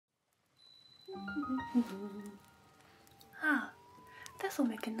Ah, this will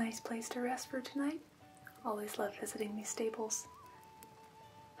make a nice place to rest for tonight. Always love visiting these stables.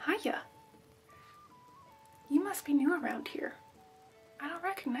 Hiya! You must be new around here. I don't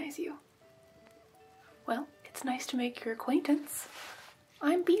recognize you. Well, it's nice to make your acquaintance.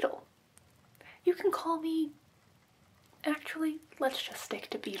 I'm Beedle. You can call me... Actually, let's just stick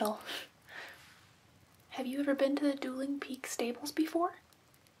to Beedle. Have you ever been to the Dueling Peaks Stables before?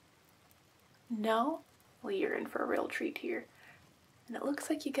 No? Well, you're in for a real treat here. And it looks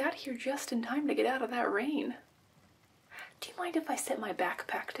like you got here just in time to get out of that rain. Do you mind if I set my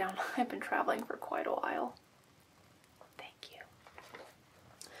backpack down? I've been traveling for quite a while. Thank you.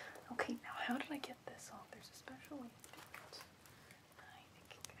 Okay, now how did I get this off? There's a special way to do it. I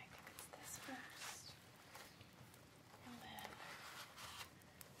think it's this first. And then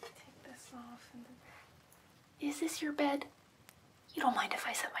take this off and then... Is this your bed? You don't mind if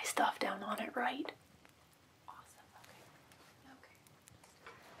I set my stuff down on it, right? Awesome, okay. Okay.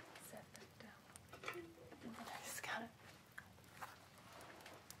 Set that down. And then I just gotta...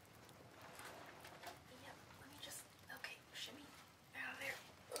 Yep, let me just... Okay, shimmy out of there.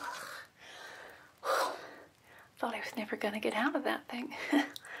 Ugh. Thought I was never gonna get out of that thing.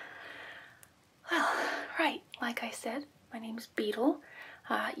 Well, right, like I said, my name's Beedle.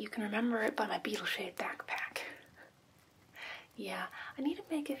 You can remember it by my beetle-shaped backpack. Yeah, I need to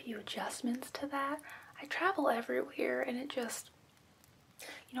make a few adjustments to that. I travel everywhere and it just,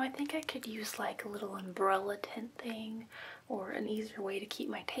 you know, I think I could use like a little umbrella tent thing or an easier way to keep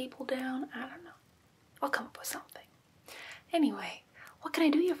my table down. I don't know. I'll come up with something. Anyway, what can I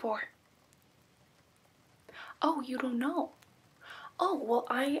do you for? Oh, you don't know. Oh, well,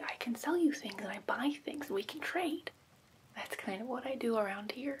 I can sell you things and I buy things and we can trade. That's kind of what I do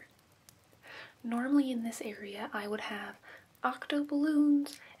around here. Normally in this area, I would have octo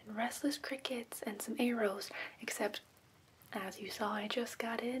balloons and restless crickets and some arrows, except as you saw, I just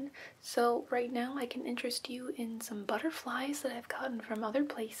got in. So right now I can interest you in some butterflies that I've gotten from other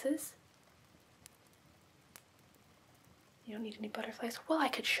places. You don't need any butterflies? Well, I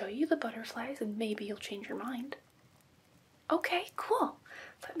could show you the butterflies and maybe you'll change your mind. Okay, cool.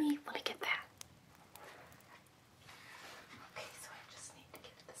 Let me get that.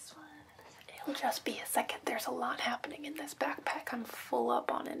 It'll just be a second. There's a lot happening in this backpack. I'm full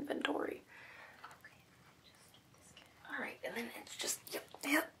up on inventory. Alright, and then it's just,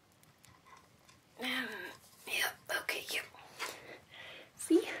 yep. Okay, yep.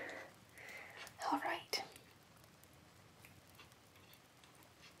 See? Alright.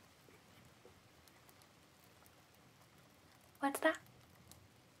 What's that?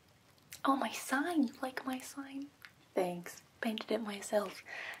 Oh, my sign. You like my sign? Thanks. Painted it myself.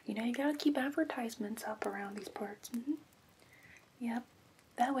 You know, you gotta keep advertisements up around these parts. Yep.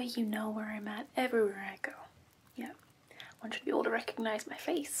 That way you know where I'm at everywhere I go. Yep. One should be able to recognize my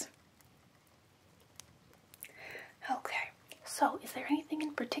face. Okay. So, is there anything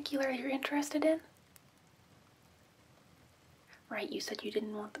in particular you're interested in? Right, you said you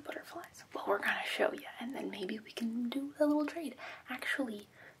didn't want the butterflies. Well, we're gonna show you, and then maybe we can do a little trade. Actually,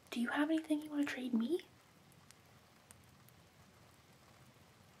 do you have anything you want to trade me?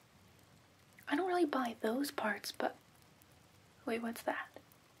 I don't really buy those parts, but... Wait, what's that?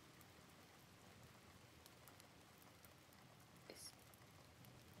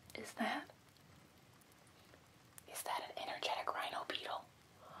 Is that an energetic rhino beetle?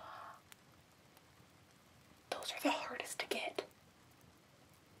 Those are the hardest to get.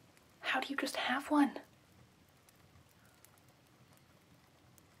 How do you just have one?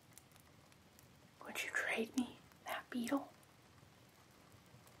 Would you trade me that beetle?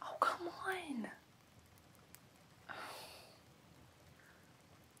 Oh, come on.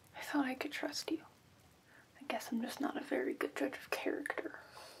 I thought I could trust you. I guess I'm just not a very good judge of character.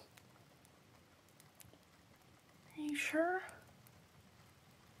 Are you sure?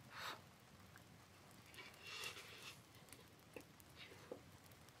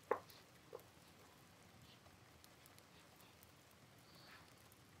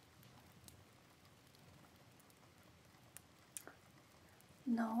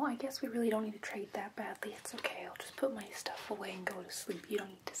 No, I guess we really don't need to trade that badly. It's okay. I'll just put my stuff away and go to sleep. You don't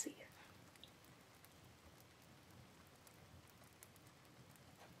need to see it.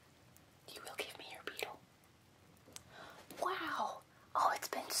 You will give me your beetle. Wow. Oh, it's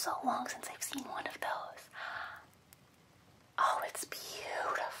been so long since I've seen one of those. Oh, it's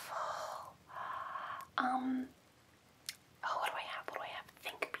beautiful. Oh, what do I have? What do I have?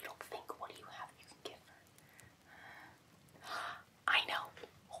 Think, Beedle, think. What do you have you can give her? I know.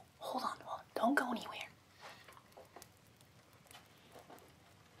 Hold on. Don't go anywhere.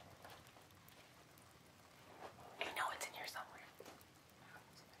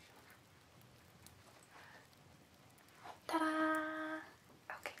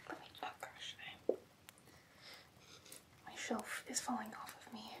 shelf is falling off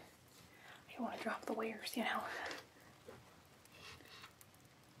of me. I don't want to drop the wares, you know.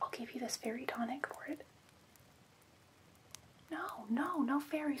 I'll give you this fairy tonic for it. No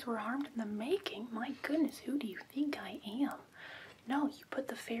fairies were harmed in the making. My goodness, who do you think I am? No, you put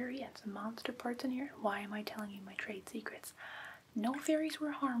the fairy and some monster parts in here. Why am I telling you my trade secrets? No fairies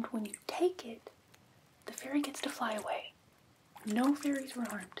were harmed. When you take it, the fairy gets to fly away. No fairies were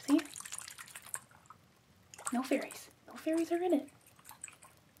harmed. See? No fairies. No fairies are in it.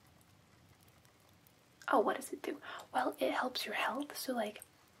 Oh, what does it do? Well, it helps your health. So, like,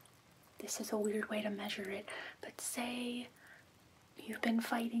 this is a weird way to measure it, but say you've been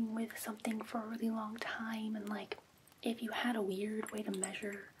fighting with something for a really long time, and like, if you had a weird way to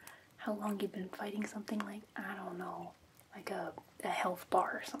measure how long you've been fighting something, like, I don't know, like a health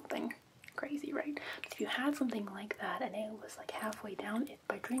bar or something. Crazy, right? But if you had something like that and it was like halfway down,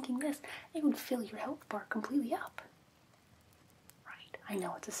 by drinking this, it would fill your health bar completely up. Right. I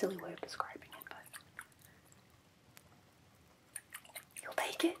know it's a silly way of describing it, but you'll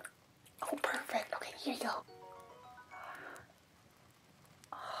take it? Oh, perfect. Okay, here you go.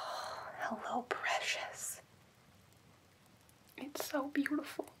 Oh, hello, precious. It's so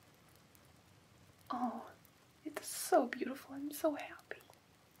beautiful. Oh, it's so beautiful. I'm so happy.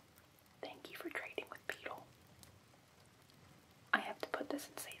 Thank you for trading with Beedle. I have to put this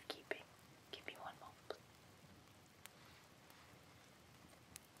in safekeeping. Give me one moment, please.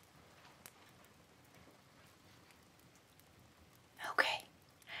 Okay.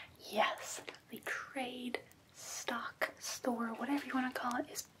 Yes, the trade stock store, whatever you want to call it,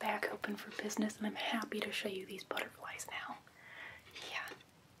 is back open for business, and I'm happy to show you these butterflies now. Yeah.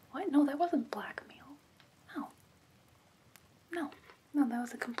 What? No, that wasn't blackmail. No, that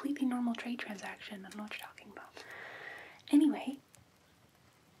was a completely normal trade transaction. I don't know what you're talking about. Anyway.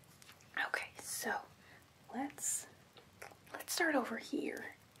 Okay, so let's start over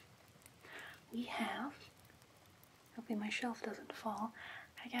here. We have, hopefully my shelf doesn't fall.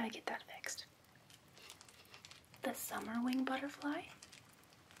 I gotta get that fixed. The summer wing butterfly.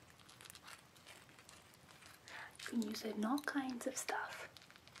 You can use it in all kinds of stuff,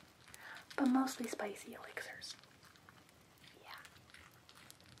 but mostly spicy elixirs.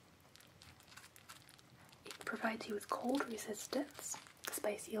 Provides you with cold resistance. The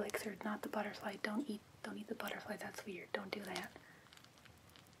spicy elixir, not the butterfly. Don't eat the butterfly. That's weird. Don't do that.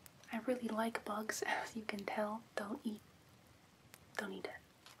 I really like bugs, as you can tell. Don't eat it.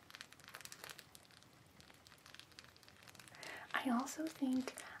 I also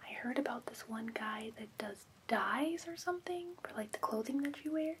think I heard about this one guy that does dyes or something for like the clothing that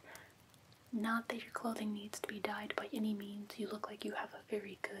you wear. Not that your clothing needs to be dyed by any means. You look like you have a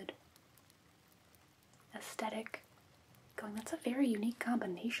very good aesthetic going. That's a very unique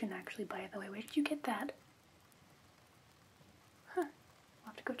combination, actually, by the way. Where did you get that? Huh. I'll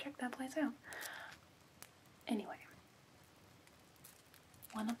have to go check that place out. Anyway.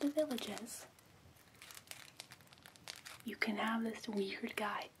 One of the villages, you can have this weird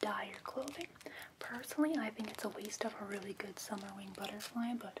guy dye your clothing. Personally, I think it's a waste of a really good summer wing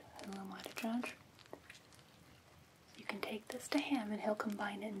butterfly, but who am I to judge? You can take this to him and he'll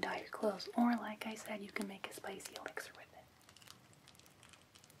combine it and dye your clothes. Or, like I said, you can make a spicy elixir with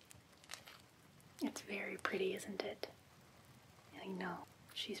it. It's very pretty, isn't it? I know.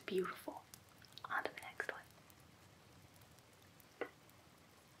 She's beautiful. On to the next one.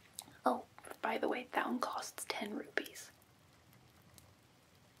 Oh, by the way, that one costs 10 rupees.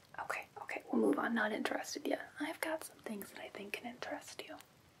 Okay, we'll move on. Not interested yet. I've got some things that I think can interest you.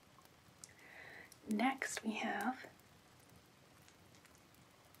 Next, we have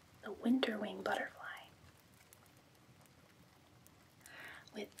the winter wing butterfly.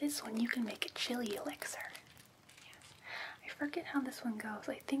 With this one, you can make a chili elixir. I forget how this one goes.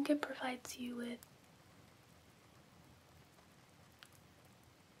 I think it provides you with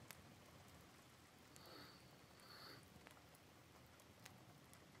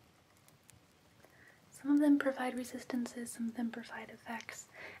some of them provide resistances, some of them provide effects,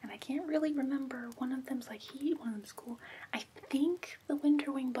 and I can't really remember. One of them's like heat, one of them's cool. I think the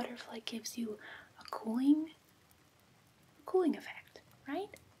winter wing butterfly gives you a cooling effect, right?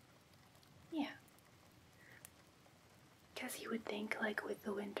 Yeah. Because you would think, like, with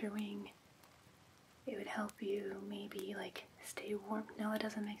the winter wing, it would help you maybe, like, stay warm. No, it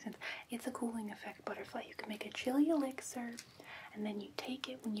doesn't make sense. It's a cooling effect butterfly. You can make a chili elixir, and then you take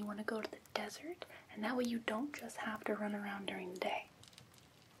it when you want to go to the desert, and that way you don't just have to run around during the day.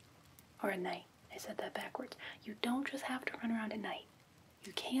 Or at night. I said that backwards. You don't just have to run around at night.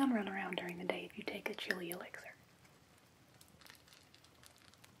 You can run around during the day if you take a chili elixir.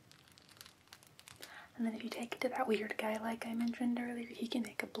 And then if you take it to that weird guy like I mentioned earlier, he can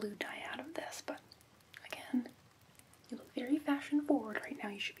make a blue dye out of this. But again, you look very fashion forward right now.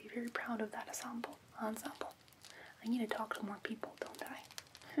 You should be very proud of that ensemble. I need to talk to more people, don't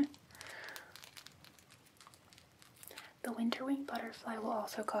I? The winterwing butterfly will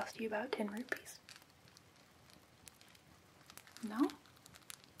also cost you about 10 rupees. No?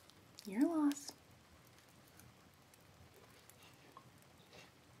 Your loss.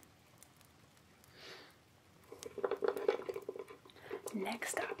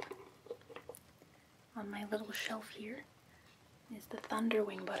 Next up, on my little shelf here, is the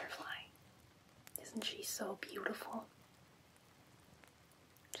thunderwing butterfly. Isn't she so beautiful?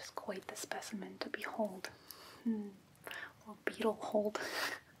 Just quite the specimen to behold. Or beetle hold.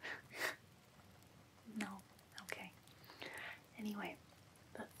 No, okay. Anyway,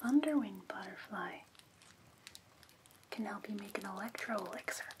 the thunderwing butterfly can help you make an electro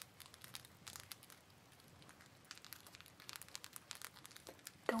elixir.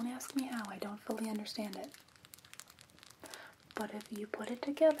 Don't ask me how, I don't fully understand it. But if you put it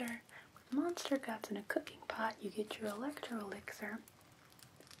together with monster guts in a cooking pot, you get your electro elixir.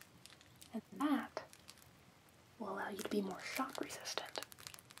 And that will allow you to be more shock resistant.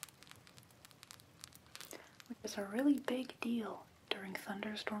 Which is a really big deal during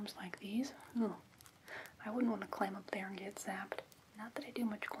thunderstorms like these. I wouldn't want to climb up there and get zapped. Not that I do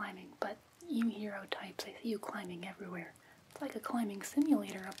much climbing, but you hero types, I see you climbing everywhere. It's like a climbing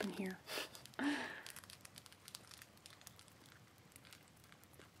simulator up in here.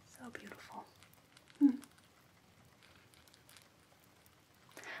 So beautiful.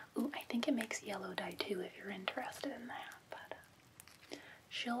 Ooh, I think it makes yellow dye too if you're interested in that. But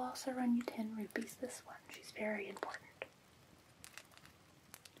she'll also run you 10 rupees this one. She's very important.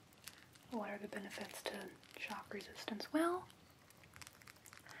 What are the benefits to shock resistance? Well,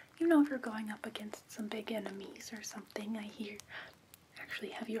 you know, if you're going up against some big enemies or something, I hear... Actually,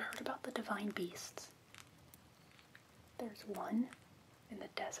 have you heard about the divine beasts? There's one in the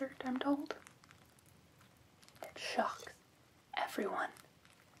desert, I'm told, that shocks everyone.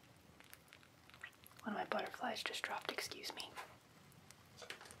 One of my butterflies just dropped, excuse me.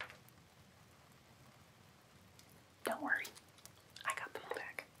 Don't worry, I got them all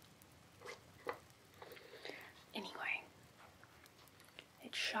back. Anyway,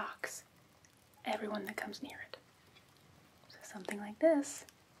 it shocks everyone that comes near it. So something like this,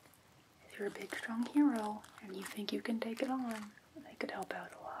 if you're a big strong hero and you think you can take it on, it could help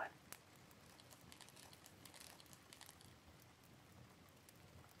out a lot.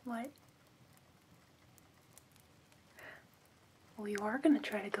 What? Well, you are going to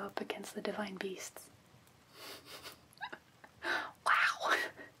try to go up against the divine beasts. Wow!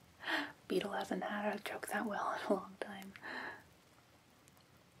 Beedle hasn't had a joke that well in a long time.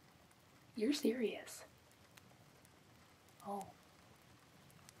 You're serious? Oh.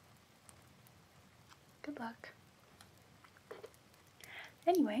 Good luck.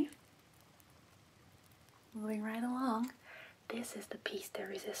 Anyway, moving right along, this is the piece de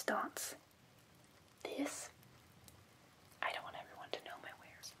resistance. This, I don't want everyone to know my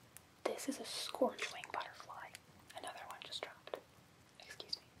wares. This is a scorchwing butterfly. Another one just dropped.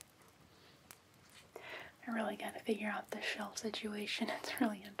 Excuse me. I really gotta figure out this shelf situation. It's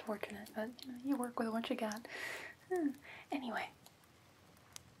really unfortunate, but you work with what you got. Anyway,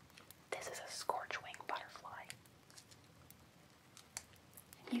 this is a scorchwing butterfly.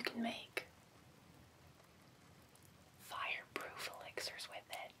 You can make fireproof elixirs with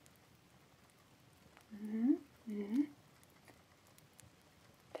it.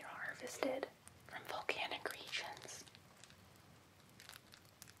 They're harvested from volcanic regions.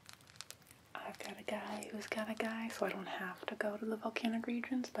 I've got a guy who's got a guy, so I don't have to go to the volcanic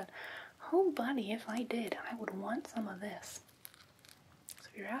regions, but oh buddy, if I did, I would want some of this. So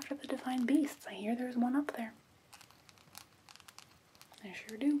if you're after the divine beasts, I hear there's one up there. I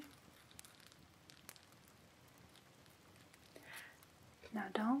sure do. Now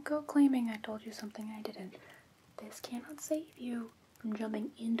don't go claiming I told you something I didn't. This cannot save you from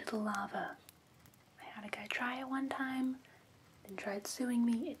jumping into the lava. I had a guy try it one time, then tried suing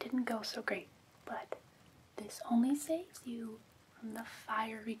me. It didn't go so great, but this only saves you from the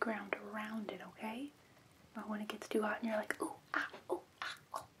fiery ground around it, okay? Or when it gets too hot and you're like, ooh, ah, ooh, ah,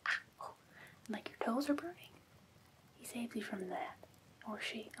 oh, ah, oh, and like your toes are burning. He saves you from that. Or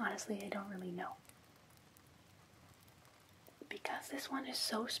she. Honestly, I don't really know. Because this one is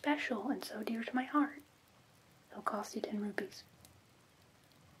so special and so dear to my heart, it'll cost you 10 rupees.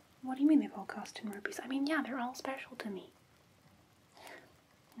 What do you mean they've all cost 10 rupees? I mean, yeah, they're all special to me.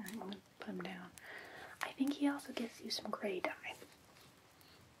 Alright, I'm gonna put him down. I think he also gives you some gray dye.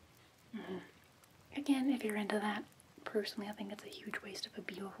 Again, if you're into that, personally I think it's a huge waste of a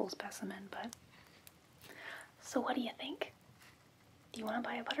beautiful specimen, but... So what do you think? Do you want to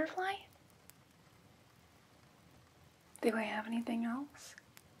buy a butterfly? Do I have anything else?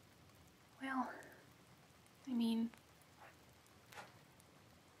 Well, I mean...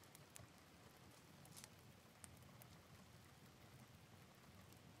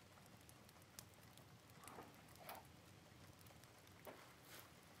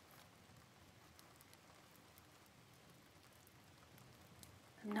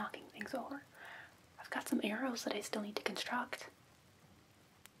 I'm knocking things over. I've got some arrows that I still need to construct.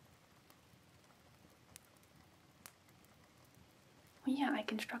 Well, yeah, I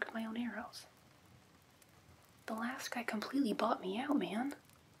construct my own arrows. The last guy completely bought me out, man.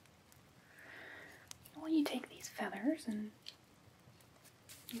 Well, you take these feathers and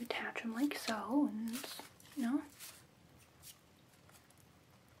you attach them like so, and, you know,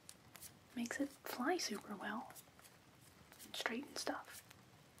 makes it fly super well and straight and stuff.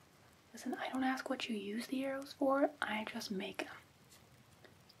 Listen, I don't ask what you use the arrows for, I just make them.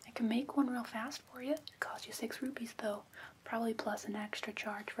 I can make one real fast for you. It costs you 6 rupees though, probably plus an extra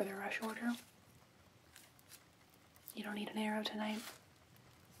charge for the rush order. You don't need an arrow tonight?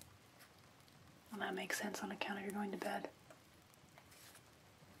 Well, that makes sense on account of you're going to bed.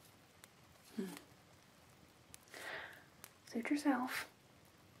 Suit yourself.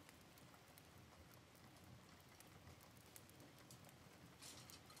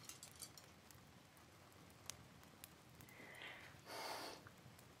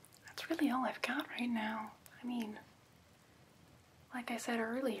 That's really all I've got right now. I mean, like I said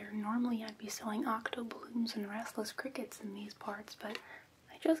earlier, normally I'd be selling octo blooms and restless crickets in these parts, but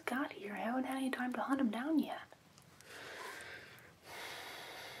I just got here. I haven't had any time to hunt them down yet.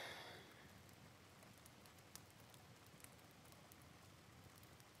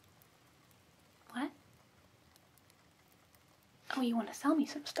 What? Oh, you want to sell me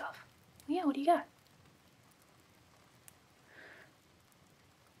some stuff? Yeah, what do you got?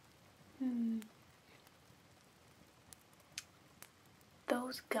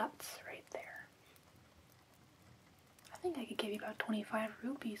 Those guts right there. I think I could give you about 25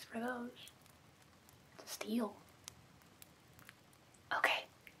 rupees for those. It's a steal. Okay.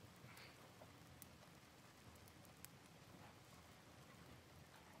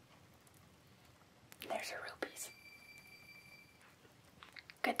 There's your rupees.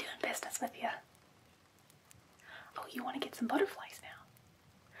 Good doing business with you. Oh, you want to get some butterflies now?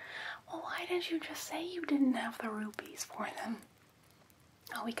 Well, why didn't you just say you didn't have the rupees for them?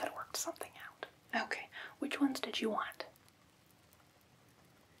 Oh, we could have worked something out. Okay, which ones did you want?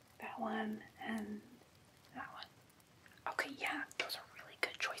 That one and that one. Okay, yeah, those are really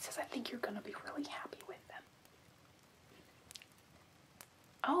good choices. I think you're going to be really happy with them.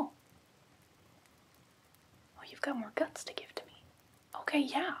 Oh. Oh, you've got more guts to give to me. Okay,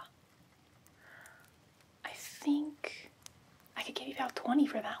 yeah. I think I could give you about 20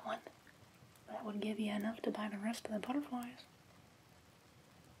 for that one. That would give you enough to buy the rest of the butterflies.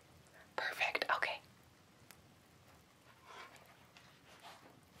 Perfect, okay.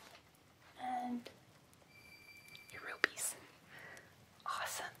 And your rupees.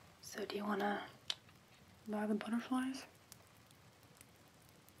 Awesome. So do you want to buy the butterflies?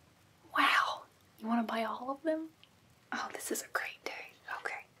 Wow, you want to buy all of them? Oh, this is a great day.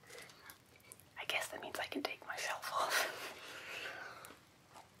 Okay. I guess that means I can take myself off.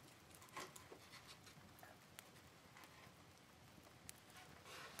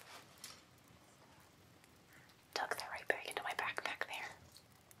 Tuck that right back into my backpack there.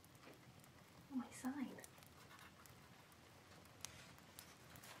 Oh, my sign.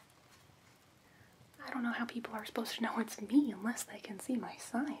 I don't know how people are supposed to know it's me unless they can see my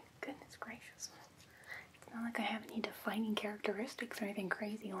sign. Goodness gracious. It's not like I have any defining characteristics or anything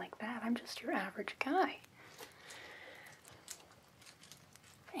crazy like that. I'm just your average guy.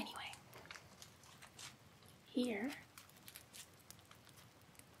 Anyway. Here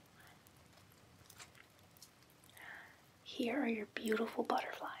are your beautiful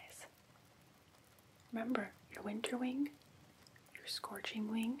butterflies. Remember, your winter wing, your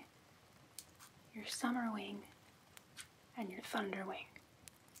scorching wing, your summer wing, and your thunder wing.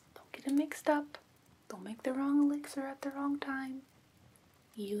 Don't get them mixed up. Don't make the wrong elixir at the wrong time.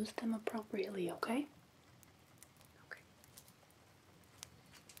 Use them appropriately, okay? Okay.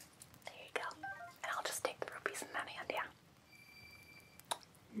 There you go. And I'll just take the rupees in that hand, yeah.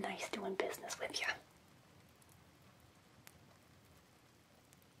 Nice doing business with you.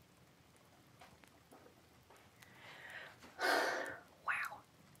 Wow.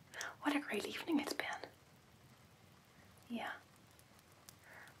 What a great evening it's been. Yeah.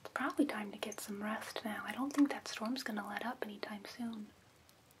 It's probably time time to get some rest now. I don't think that storm's gonna let up anytime soon.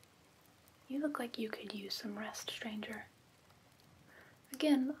 You look like you could use some rest, stranger.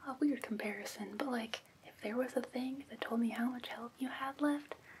 Again, a weird comparison, but like, if there was a thing that told me how much health you had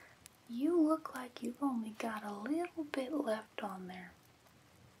left, you look like you've only got a little bit left on there.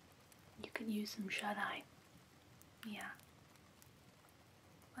 You could use some shut-eye. Yeah.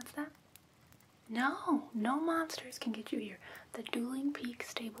 What's that? No, no monsters can get you here. The Dueling Peaks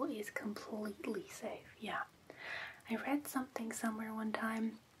Stable is completely safe, yeah. I read something somewhere one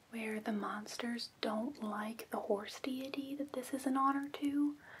time where the monsters don't like the horse deity that this is an honor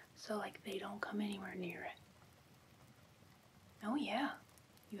to, so like they don't come anywhere near it. Oh yeah,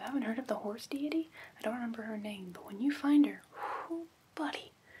 you haven't heard of the horse deity? I don't remember her name, but when you find her, whew,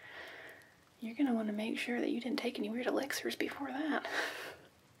 buddy, you're gonna want to make sure that you didn't take any weird elixirs before that.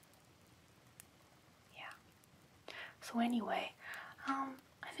 Yeah. So anyway, I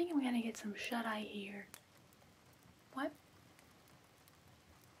think I'm gonna get some shut-eye here. What?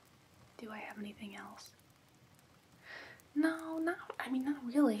 Do I have anything else? No, not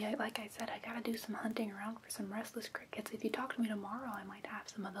really. Like I said, I gotta do some hunting around for some restless crickets. If you talk to me tomorrow, I might have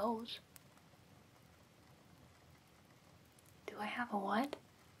some of those. Do I have a what?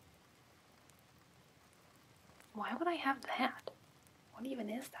 Why would I have that? What even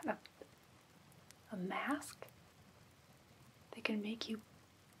is that? A mask? That can make you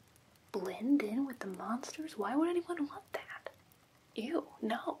blend in with the monsters? Why would anyone want that? Ew,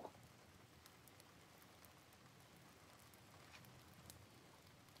 no.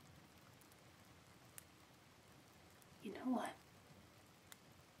 You know what?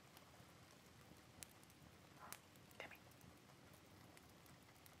 Come here.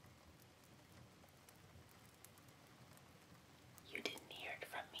 You didn't hear it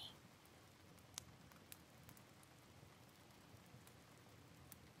from me.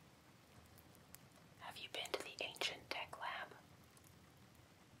 Have you been to the ancient tech lab?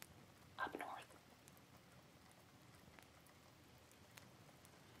 Up north.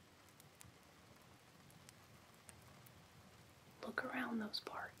 Look around those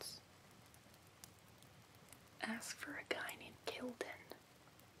parts. Ask for a guy named Kilden.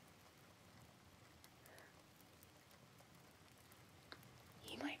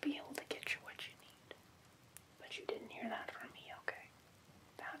 He might be able to get you what you need. But you didn't hear that from me, okay?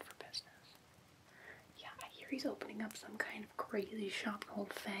 Bad for business. Yeah, I hear he's opening up some kind of crazy shop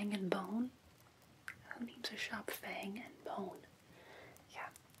called Fang and Bone. Who names a shop Fang and Bone? Yeah.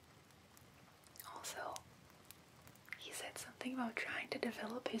 Also, he said something about trying to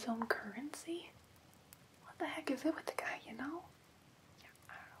develop his own currency. What the heck is it with the guy, you know? Yeah,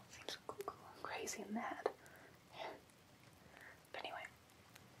 I don't know, seems cuckoo and crazy and mad. But anyway,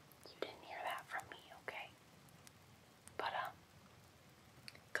 you didn't hear that from me, okay? But,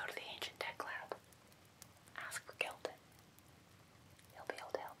 go to the ancient tech lab. Ask for Gildan. He'll be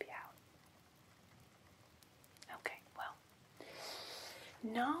able to help you out. Okay, well.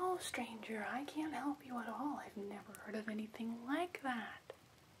 No, stranger, I can't help you at all. I've never heard of anything like that.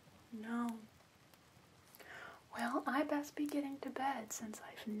 No. Well, I best be getting to bed since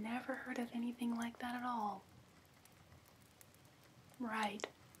I've never heard of anything like that at all. Right.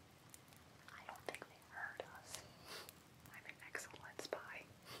 I don't think they heard us. I'm an excellent spy.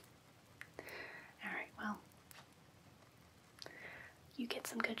 Alright, well. You get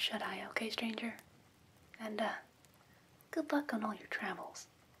some good shut-eye, okay, stranger? And, good luck on all your travels.